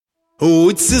Oh,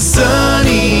 it's a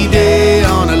sunny day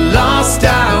on a lost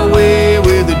highway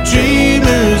where the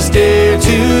dreamers dare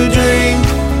to dream.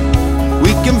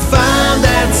 We can find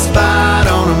that spot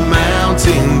on a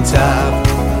mountain top.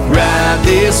 Ride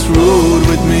this road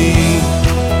with me.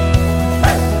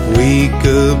 Wake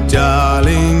up,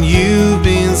 darling, you've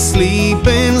been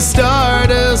sleeping.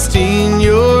 Stardust in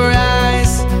your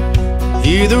eyes.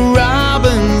 Hear the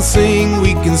robins sing,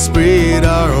 we can spread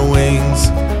our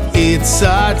wings. It's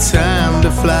our time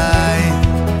to fly.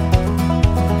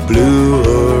 Blue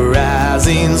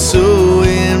horizon so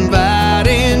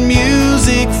inviting.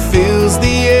 Music fills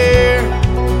the air,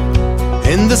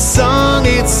 and the song,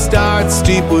 it starts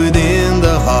deep within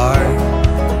the heart.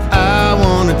 I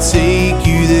wanna take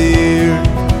you there.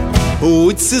 Oh,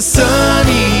 it's a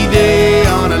sunny day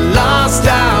on a lost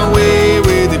highway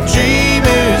where the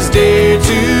dreamers dare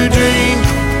to dream.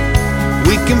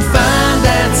 We can find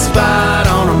that spot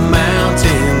on a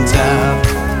mountain top.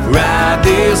 Ride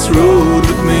this road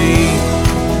with me.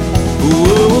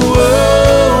 Whoa,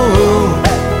 whoa,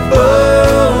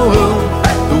 whoa, whoa.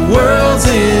 The world's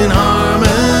in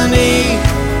harmony.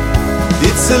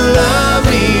 It's a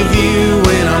lovely view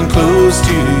when I'm close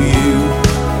to you.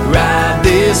 Ride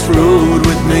this road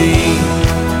with me.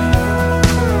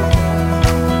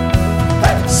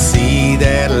 See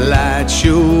that light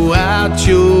show out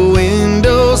your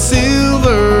window,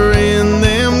 silver in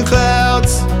them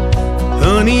clouds.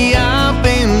 Honey, I've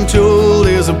been told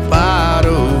there's a pot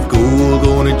of gold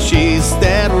gonna chase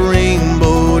that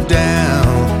rainbow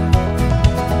down.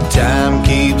 Time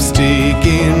keeps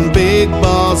ticking, big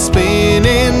ball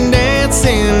spinning,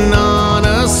 dancing on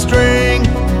a string.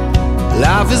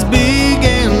 Life is big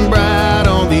and bright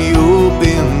on the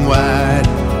open wide.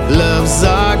 Love's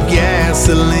our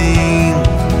gasoline.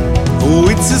 Oh,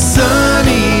 it's a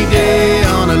sunny day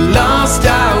on a lost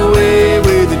highway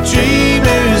where the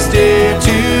dreamers dare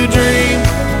to dream.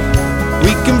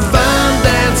 We can find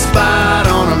that spot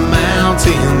on a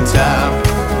mountain top.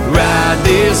 Ride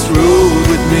this road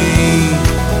with me.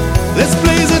 Let's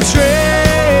blaze a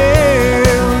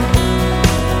trail.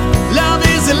 Love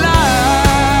is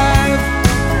alive.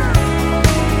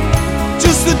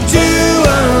 Just the two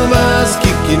of us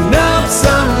kicking up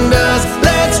some dust.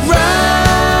 Let's ride.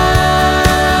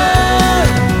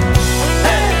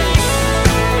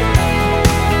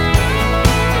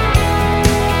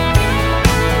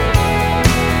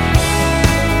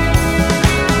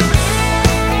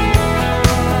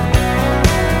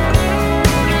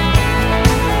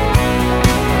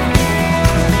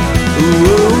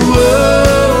 Whoa, whoa,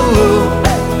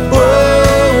 whoa,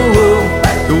 whoa.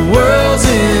 The world's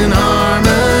in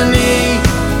harmony.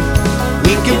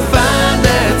 We can find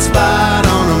that spot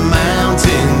on a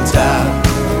mountain top.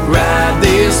 Ride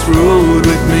this road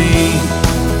with me.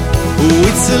 Oh,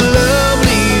 it's a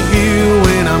lovely view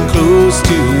when I'm close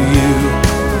to you.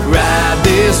 Ride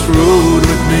this road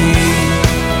with me.